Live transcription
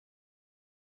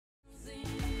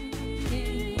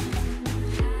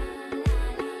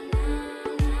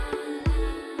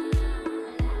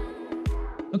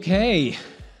Okay,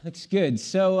 looks good.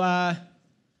 So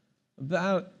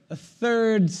about a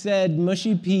third said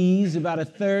mushy peas, about a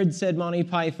third said Monty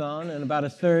Python, and about a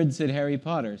third said Harry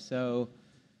Potter. So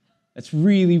it's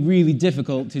really, really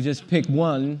difficult to just pick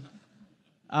one.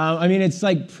 I mean, it's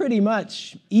like pretty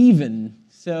much even.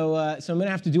 So I'm going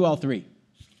to have to do all three.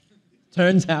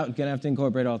 Turns out I'm going to have to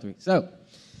incorporate all three. So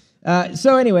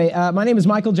anyway, my name is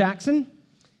Michael Jackson.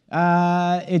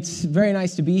 It's very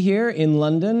nice to be here in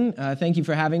London. Thank you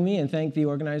for having me, and thank the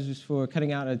organizers for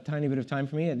cutting out a tiny bit of time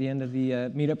for me at the end of the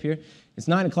meetup here. It's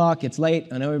 9 o'clock, it's late,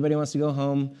 I know everybody wants to go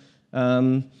home,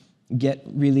 get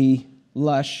really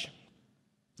lush.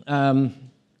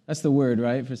 That's the word,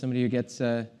 right, for somebody who gets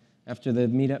after the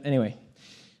meetup? Anyway.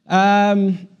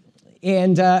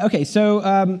 Okay,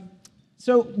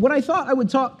 so what I thought I would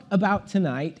talk about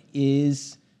tonight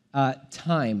is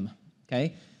time,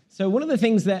 okay? So one of the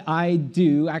things that I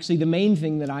do, actually the main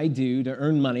thing that I do to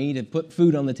earn money, to put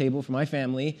food on the table for my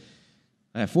family,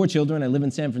 I have 4 children, I live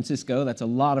in San Francisco, that's a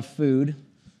lot of food,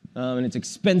 and it's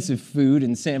expensive food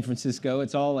in San Francisco.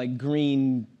 It's all like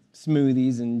green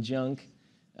smoothies and junk.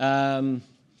 And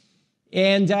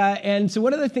so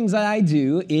one of the things that I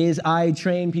do is I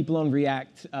train people on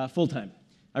React full-time.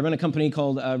 I run a company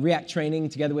called React Training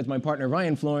together with my partner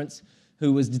Ryan Florence,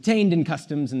 who was detained in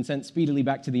customs and sent speedily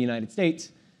back to the United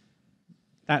States.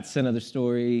 That's another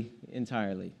story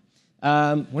entirely.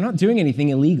 We're not doing anything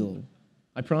illegal,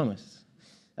 I promise.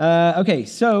 Okay,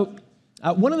 so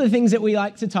one of the things that we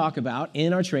like to talk about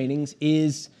in our trainings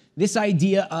is this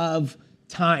idea of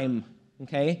time,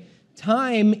 okay?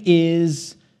 Time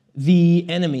is the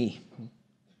enemy.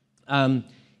 And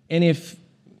if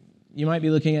you might be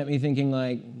looking at me thinking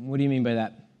like, what do you mean by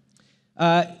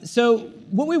that? So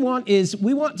what we want is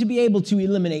we want to be able to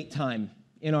eliminate time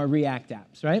in our React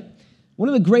apps, right? One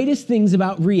of the greatest things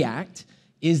about React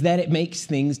is that it makes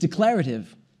things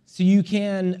declarative. So you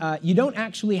don't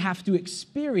actually have to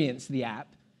experience the app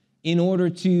in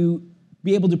order to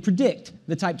be able to predict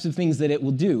the types of things that it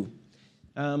will do.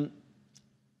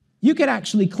 You could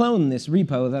actually clone this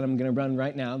repo that I'm going to run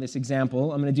right now, this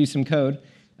example. I'm going to do some code.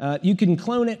 You can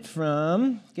clone it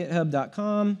from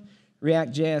github.com,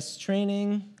 React.js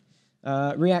training,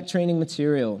 React training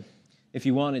material, if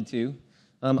you wanted to.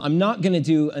 I'm not going to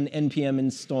do an npm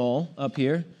install up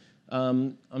here,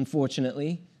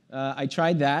 unfortunately. I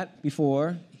tried that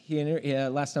before.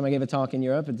 Last time I gave a talk in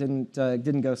Europe, it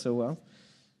didn't go so well.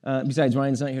 Besides,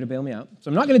 Ryan's not here to bail me out, so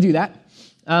I'm not going to do that.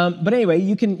 But anyway,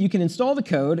 you can install the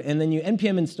code, and then you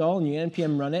npm install, and you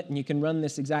npm run it, and you can run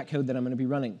this exact code that I'm going to be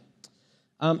running.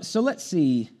 So let's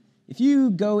see. If you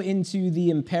go into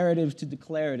the imperative to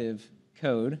declarative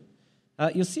code,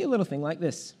 you'll see a little thing like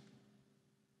this.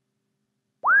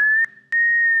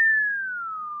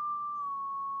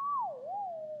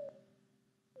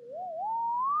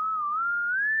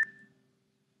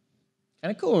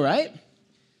 Kind of cool, right?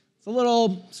 It's a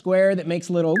little square that makes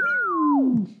a little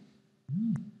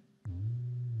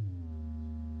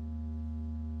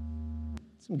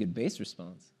some good bass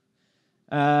response.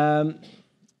 How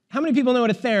many people know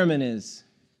what a theremin is?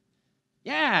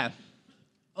 Yeah,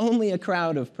 only a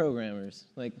crowd of programmers.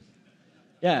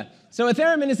 Yeah. So a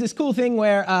theremin is this cool thing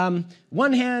where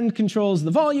one hand controls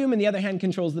the volume and the other hand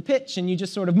controls the pitch, and you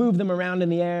just sort of move them around in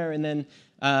the air. And then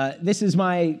this is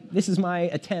my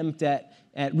attempt at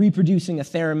reproducing a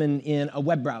theremin in a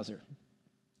web browser.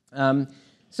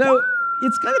 So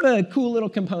it's kind of a cool little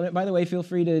component. By the way, feel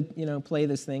free to play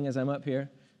this thing as I'm up here.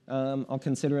 I'll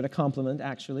consider it a compliment,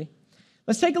 actually.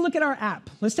 Let's take a look at our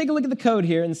app. Let's take a look at the code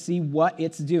here and see what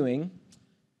it's doing.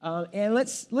 And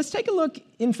let's take a look,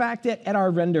 in fact, at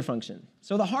our render function.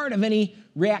 So the heart of any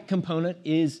React component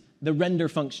is the render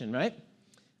function, right?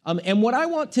 And what I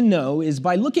want to know is,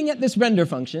 by looking at this render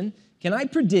function, can I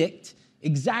predict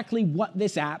exactly what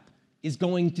this app is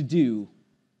going to do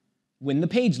when the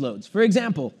page loads? For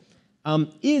example,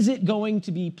 is it going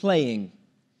to be playing?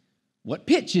 What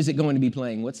pitch is it going to be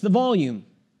playing? What's the volume,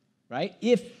 right?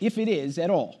 If it is at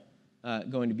all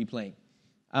going to be playing.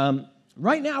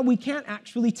 Right now, we can't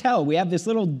actually tell. We have this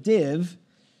little div,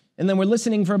 and then we're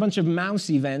listening for a bunch of mouse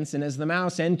events, and as the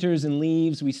mouse enters and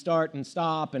leaves, we start and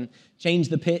stop and change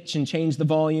the pitch and change the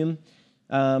volume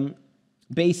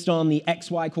based on the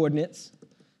XY coordinates.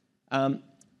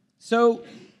 So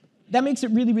that makes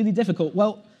it really, really difficult.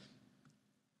 Well,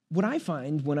 what I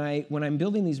find when I'm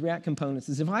building these React components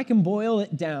is if I can boil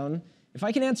it down, if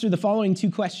I can answer the following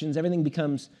 2 questions, everything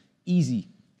becomes easy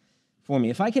for me.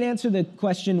 If I can answer the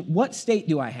question, what state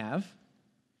do I have?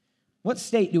 What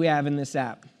state do we have in this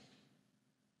app?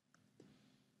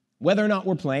 Whether or not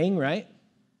we're playing, right?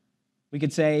 We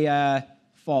could say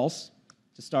false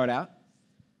to start out.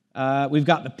 We've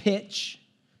got the pitch.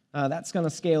 That's on a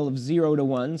scale of 0 to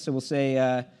 1. So we'll say,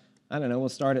 I don't know, we'll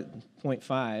start at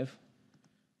 0.5.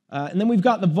 And then we've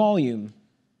got the volume.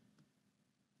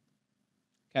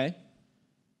 Okay?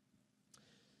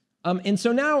 And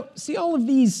so now, see all of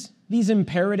these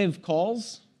imperative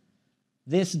calls?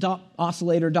 This dot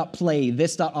oscillator dot play,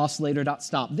 this dot oscillator dot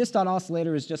stop. This dot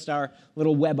oscillator is just our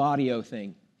little web audio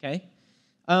thing, okay?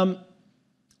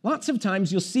 Lots of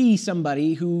times you'll see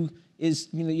somebody who is,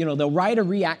 they'll write a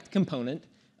React component,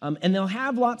 and they'll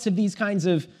have lots of these kinds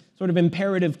of sort of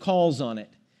imperative calls on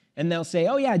it. And they'll say,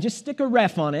 oh yeah, just stick a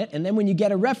ref on it, and then when you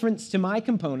get a reference to my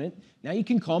component, now you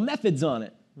can call methods on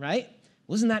it, right?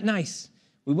 Well, isn't that nice?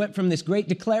 We went from this great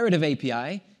declarative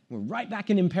API, we're right back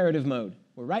in imperative mode.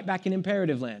 We're right back in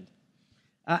imperative land.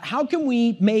 How can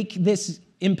we make this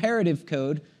imperative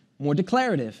code more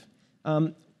declarative?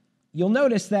 You'll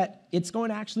notice that it's going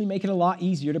to actually make it a lot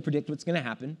easier to predict what's going to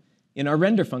happen in our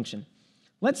render function.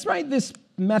 Let's write this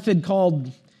method called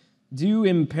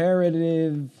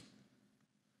doImperative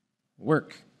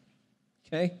work,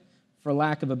 okay, for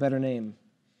lack of a better name.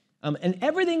 And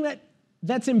everything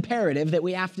that's imperative that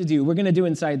we have to do, we're going to do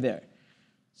inside there.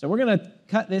 So we're going to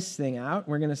cut this thing out.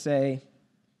 We're going to say,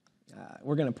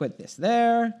 we're going to put this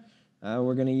there.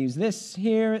 We're going to use this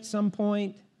here at some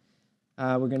point.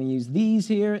 We're going to use these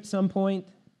here at some point.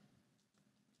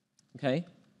 Okay?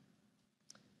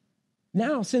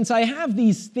 Now, since I have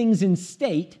these things in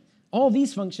state, all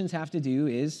these functions have to do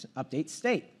is update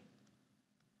state.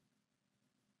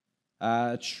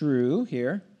 True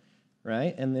here,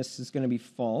 right? And this is going to be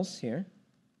false here.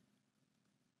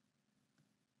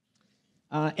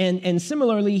 And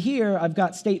similarly here, I've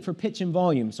got state for pitch and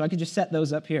volume, so I could just set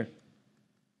those up here.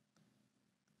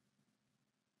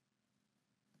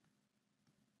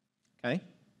 Okay?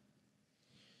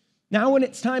 Now when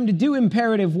it's time to do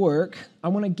imperative work, I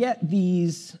want to get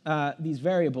these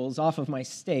variables off of my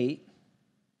state.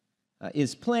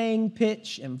 Is playing,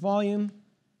 pitch, and volume.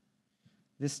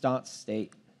 This dot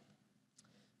state.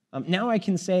 Now I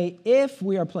can say if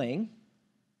we are playing,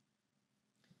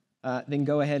 then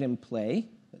go ahead and play.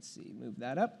 Let's see, move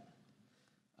that up.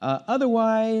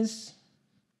 Otherwise,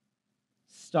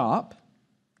 stop.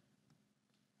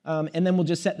 And then we'll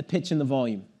just set the pitch and the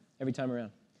volume every time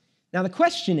around. Now the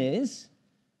question is,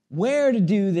 where to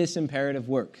do this imperative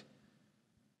work?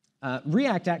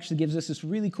 React actually gives us this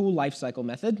really cool lifecycle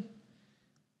method.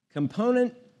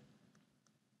 Component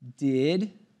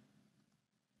did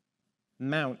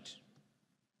mount.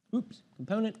 Oops,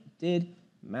 component did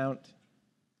mount.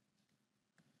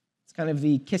 It's kind of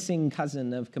the kissing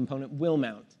cousin of component will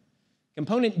mount.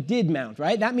 Component did mount,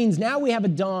 right? That means now we have a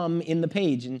DOM in the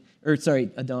page,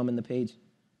 a DOM in the page.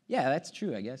 Yeah, that's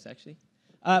true, I guess, actually.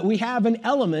 We have an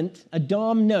element, a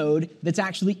DOM node, that's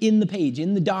actually in the page,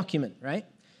 in the document, right?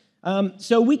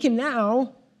 So we can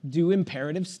now do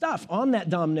imperative stuff on that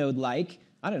DOM node, like,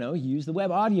 I don't know, use the web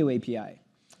audio API.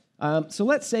 So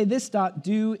let's say this dot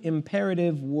do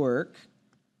imperative work.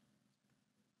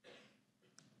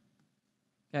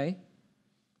 Okay.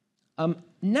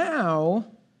 Now,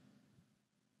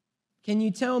 can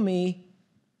you tell me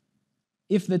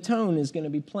if the tone is going to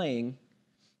be playing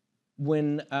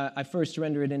when I first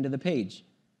render it into the page?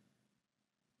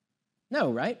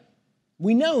 No, right?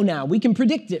 We know now. We can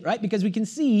predict it, right? Because we can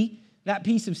see that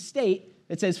piece of state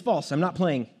that says false. I'm not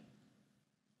playing.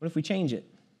 What if we change it?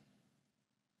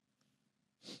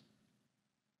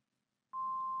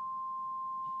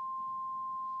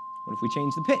 What if we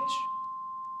change the pitch?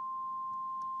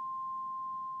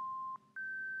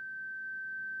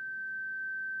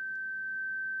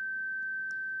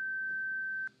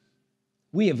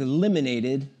 We have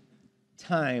eliminated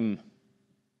time.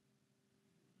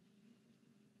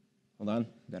 Hold on,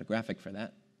 I've got a graphic for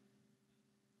that.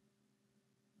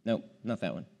 Nope, not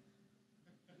that one.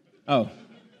 Oh.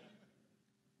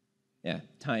 Yeah,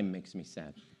 time makes me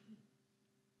sad.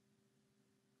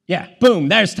 Yeah, boom,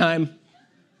 there's time.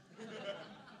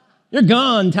 You're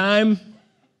gone, time.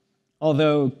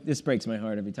 Although, this breaks my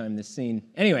heart every time this scene.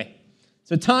 Anyway,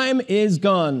 so time is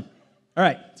gone. All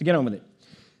right, so get on with it.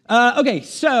 Okay,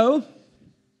 so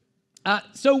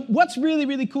what's really,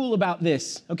 really cool about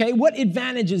this? Okay, what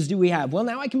advantages do we have? Well,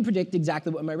 now I can predict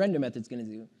exactly what my render method's going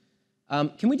to do.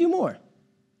 Can we do more?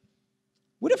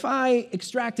 What if I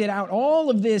extracted out all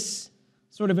of this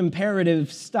sort of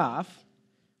imperative stuff?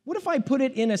 What if I put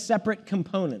it in a separate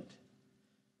component?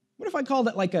 What if I called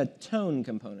it like a tone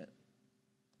component?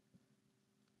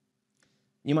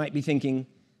 You might be thinking,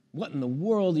 what in the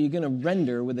world are you going to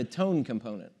render with a tone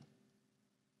component?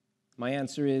 My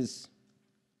answer is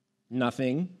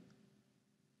nothing.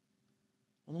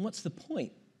 Well, then what's the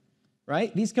point?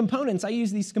 right? These components, I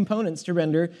use these components to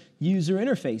render user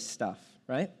interface stuff,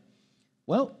 right?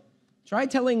 Well, try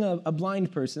telling a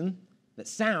blind person that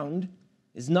sound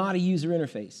is not a user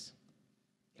interface.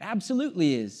 It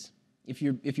absolutely is. If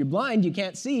you're blind, you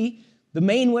can't see. The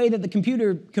main way that the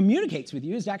computer communicates with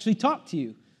you is to actually talk to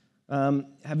you.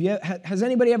 Has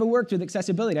anybody ever worked with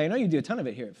accessibility? I know you do a ton of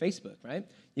it here at Facebook, right?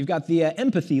 You've got the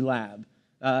Empathy Lab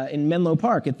in Menlo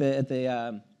Park at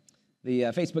the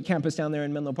Facebook campus down there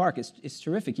in Menlo Park. It's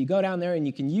terrific. You go down there and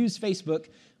you can use Facebook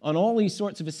on all these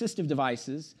sorts of assistive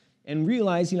devices and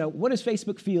realize, what does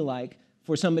Facebook feel like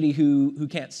for somebody who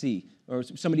can't see or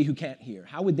somebody who can't hear?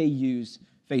 How would they use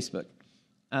Facebook?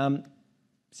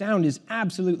 Sound is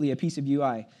absolutely a piece of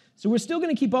UI. So we're still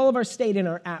going to keep all of our state in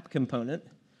our app component,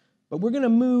 but we're going to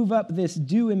move up this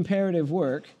do imperative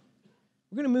work.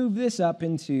 We're going to move this up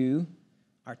into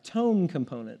our tone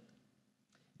component.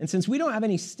 And since we don't have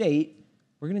any state,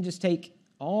 we're going to just take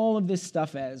all of this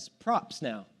stuff as props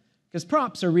now, because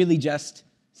props are really just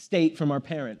state from our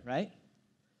parent, right?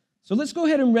 So let's go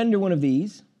ahead and render one of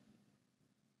these.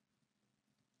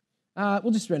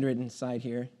 We'll just render it inside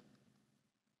here.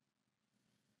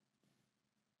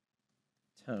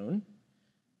 Tone, ...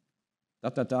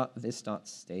 this dot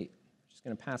state. We're just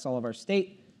going to pass all of our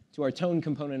state to our tone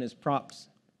component as props.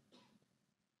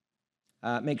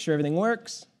 Make sure everything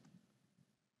works.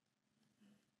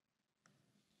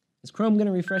 Is Chrome going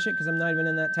to refresh it because I'm not even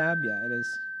in that tab? Yeah, it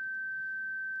is.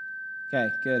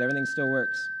 Okay, good. Everything still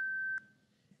works.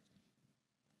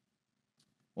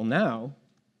 Well, now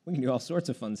we can do all sorts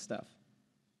of fun stuff.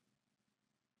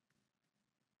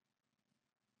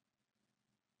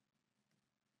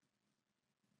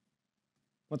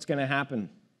 What's going to happen?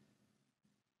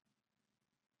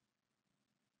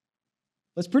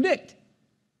 Let's predict.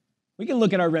 We can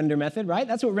look at our render method, right?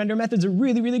 That's what render methods are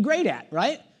really, really great at,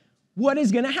 right? What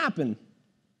is going to happen?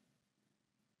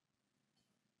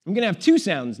 I'm going to have two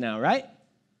sounds now, right?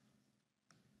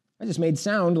 I just made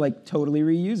sound like totally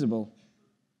reusable.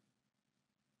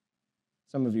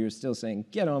 Some of you are still saying,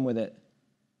 get on with it.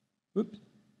 Whoops.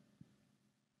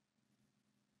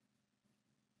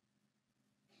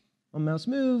 One mouse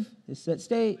move, this set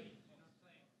state.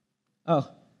 Oh,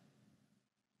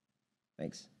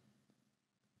 thanks.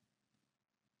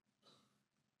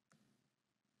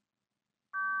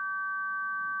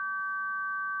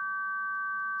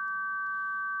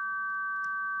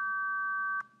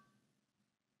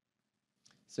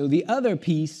 So the other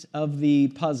piece of the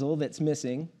puzzle that's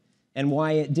missing and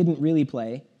why it didn't really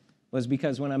play was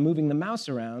because when I'm moving the mouse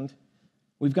around,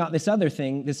 we've got this other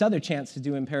thing, this other chance to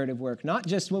do imperative work, not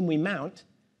just when we mount,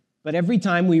 but every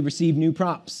time we receive new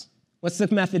props. What's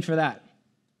the method for that?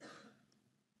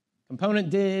 Component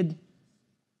did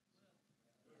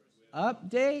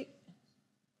update.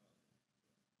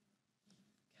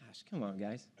 Gosh, come on,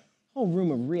 guys. Whole room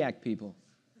of React people.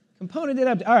 Component did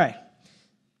update. All right.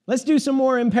 Let's do some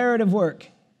more imperative work.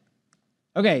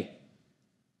 Okay.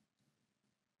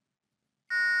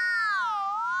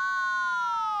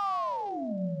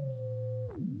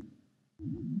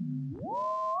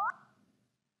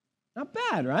 Not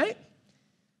bad, right?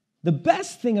 The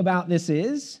best thing about this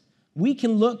is we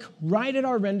can look right at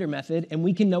our render method and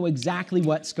we can know exactly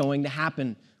what's going to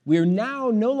happen. We're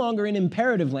now no longer in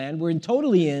imperative land. We're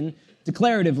totally in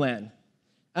declarative land.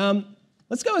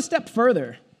 Let's go a step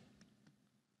further.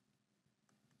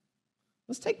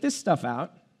 Let's take this stuff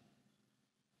out.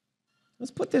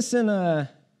 Let's put this in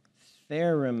a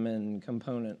theremin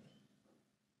component.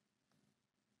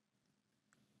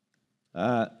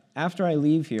 After I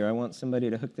leave here, I want somebody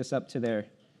to hook this up to their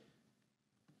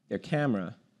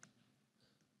camera.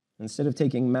 Instead of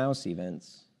taking mouse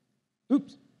events,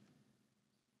 oops,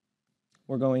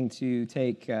 we're going to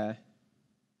take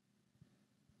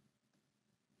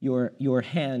your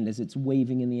hand as it's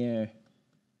waving in the air.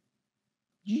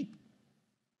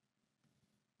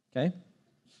 Okay?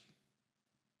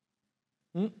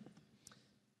 And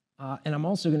I'm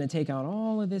also going to take out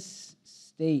all of this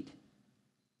state.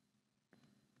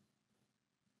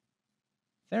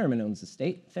 Theremin owns the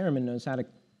state. Theremin knows how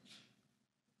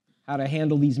to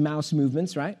handle these mouse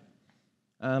movements, right?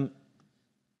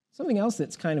 Something else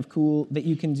that's kind of cool that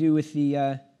you can do with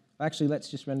the... actually,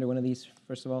 let's just render one of these,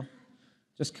 first of all.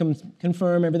 Just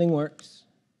confirm everything works.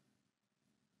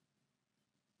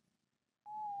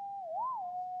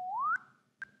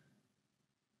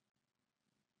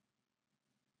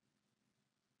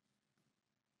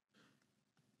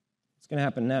 What's going to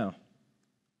happen now?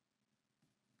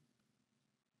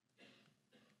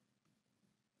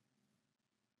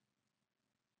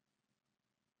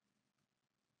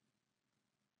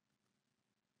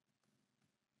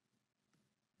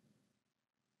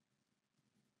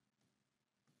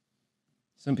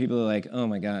 Some people are like, oh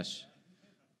my gosh,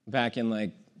 back in like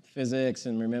physics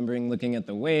and remembering looking at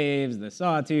the waves, the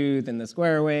sawtooth and the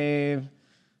square wave.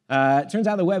 It turns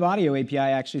out the Web Audio API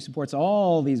actually supports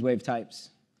all these wave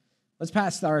types. Let's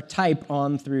pass our type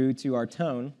on through to our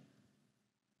tone.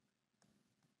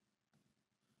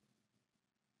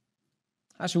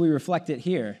 How should we reflect it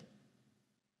here?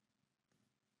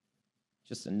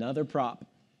 Just another prop.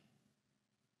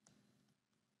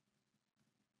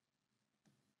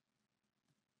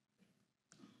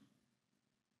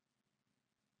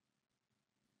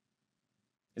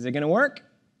 Is it going to work?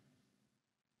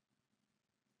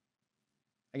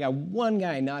 I got one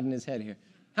guy nodding his head here.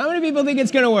 How many people think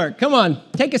it's going to work? Come on,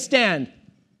 take a stand.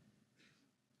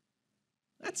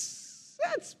 That's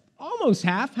almost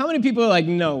half. How many people are like,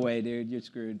 no way, dude, you're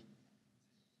screwed?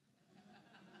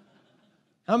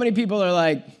 How many people are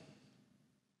like,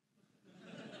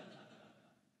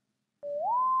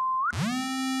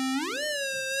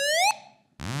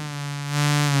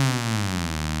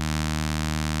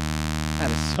 that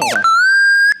is so awesome.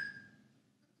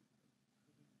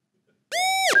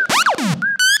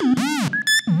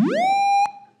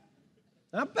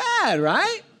 Not bad,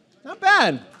 right? Not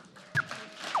bad.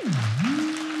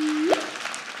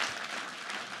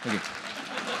 Thank you.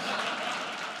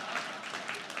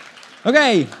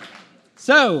 Okay,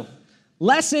 so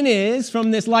lesson is,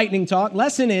 from this lightning talk,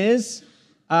 lesson is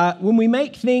when we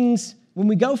make things, when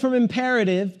we go from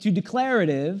imperative to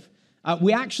declarative,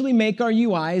 we actually make our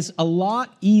UIs a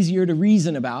lot easier to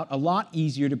reason about, a lot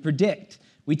easier to predict.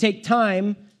 We take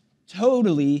time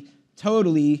totally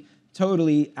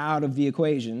out of the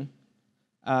equation,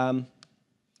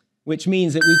 which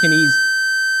means that we can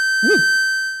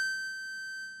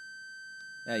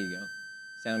There you go.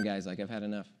 Sound guys like I've had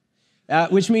enough.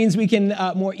 Which means we can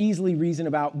more easily reason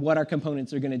about what our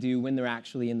components are going to do when they're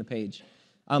actually in the page.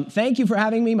 Thank you for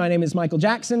having me. My name is Michael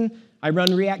Jackson. I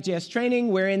run React.js training.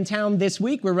 We're in town this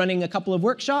week. We're running a couple of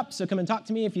workshops, so come and talk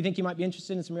to me if you think you might be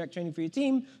interested in some React training for your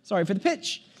team. Sorry for the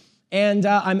pitch. And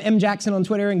I'm M. Jackson on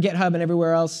Twitter and GitHub and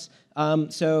everywhere else.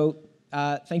 Thank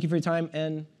you for your time,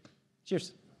 and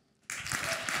cheers.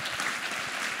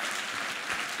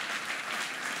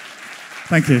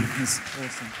 Thank you. That's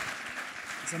awesome.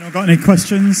 Has anyone got any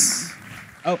questions?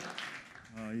 Oh.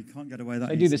 Oh, you can't get away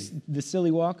that easy. easy. I do the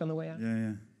silly walk on the way out?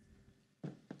 Yeah.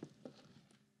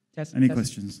 Test, any test.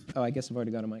 questions? Oh, I guess I've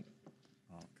already got a mic.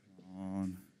 Oh, come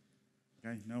on.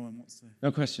 Okay, no one wants to.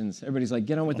 No questions. Everybody's like,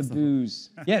 get on with the booze.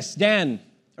 Yes, Dan.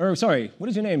 Or, sorry, what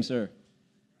is your name, sir?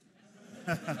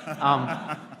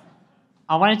 I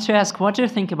wanted to ask, what do you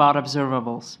think about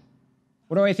observables?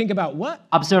 What do I think about what?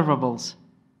 Observables.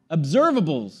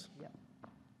 Observables. Yeah.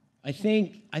 I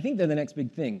think they're the next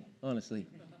big thing, honestly.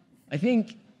 I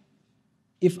think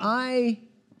if I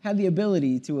had the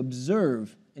ability to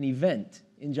observe an event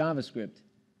in JavaScript,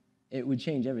 it would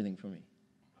change everything for me.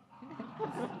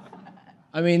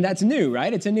 I mean, that's new,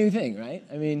 right? It's a new thing, right?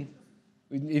 I mean,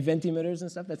 event emitters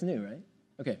and stuff, that's new, right?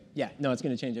 Okay, yeah, no, it's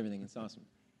going to change everything. It's awesome.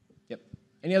 Yep.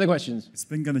 Any other questions? It's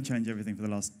been going to change everything for the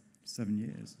last 7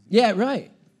 years. Yeah,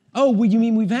 right. Oh, well, you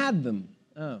mean we've had them?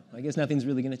 Oh, I guess nothing's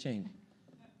really going to change.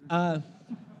 No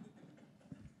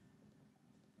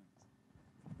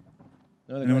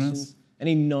other Anyone questions? else?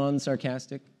 Any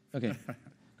non-sarcastic? Okay,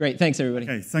 great. Thanks, everybody.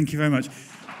 Okay, thank you very much.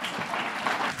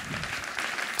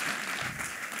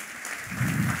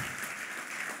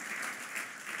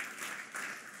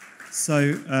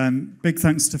 So, big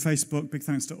thanks to Facebook, big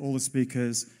thanks to all the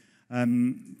speakers,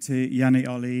 to Yanni,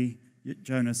 Ali,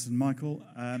 Jonas, and Michael.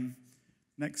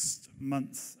 Next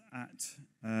month at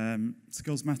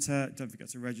Skills Matter, don't forget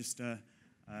to register,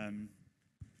 and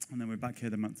then we're back here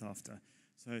the month after.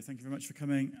 So thank you very much for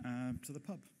coming to the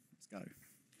pub. Let's go.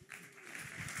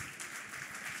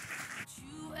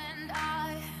 You and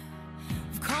I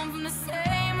have come from the same